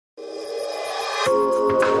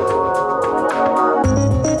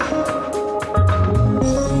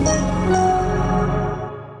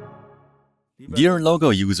Dear logo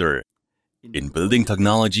user, in building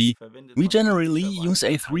technology, we generally use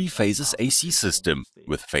a three-phases AC system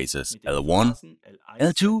with phases L1,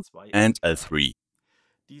 L2 and L3.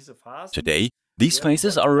 Today, these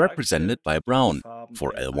phases are represented by brown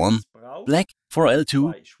for L1, black for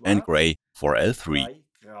L2 and gray for L3.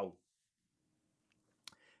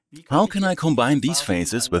 How can I combine these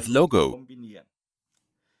phases with logo?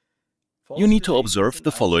 You need to observe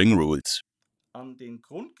the following rules.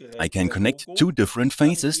 I can connect two different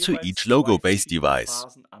phases to each logo-based device.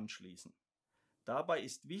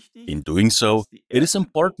 In doing so, it is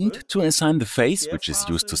important to assign the phase which is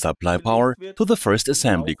used to supply power to the first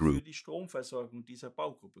assembly group.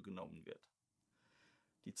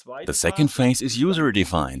 The second phase is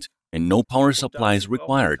user-defined and no power supply is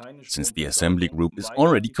required, since the assembly group is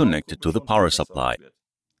already connected to the power supply.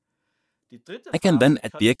 I can then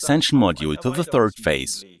add the extension module to the third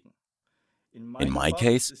phase. In my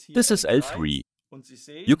case, this is L3.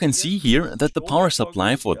 You can see here that the power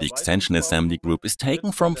supply for the extension assembly group is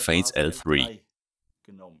taken from phase L3.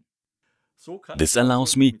 This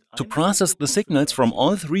allows me to process the signals from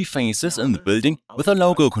all three phases in the building with a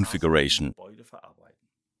logo configuration.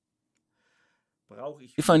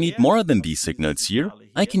 If I need more than these signals here,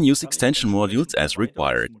 I can use extension modules as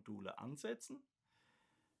required.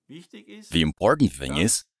 The important thing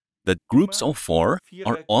is that groups of 4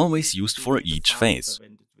 are always used for each phase.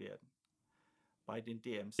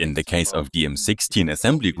 In the case of DM16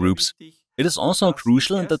 assembly groups, it is also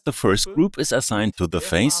crucial that the first group is assigned to the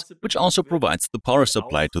phase which also provides the power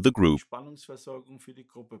supply to the group.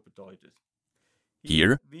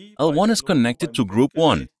 Here, L1 is connected to group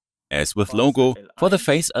 1, as with logo for the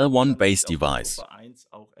phase L1 base device.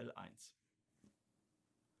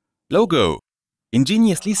 Logo.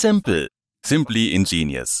 Ingeniously simple. Simply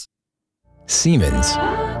ingenious. Siemens.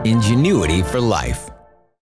 Ingenuity for life.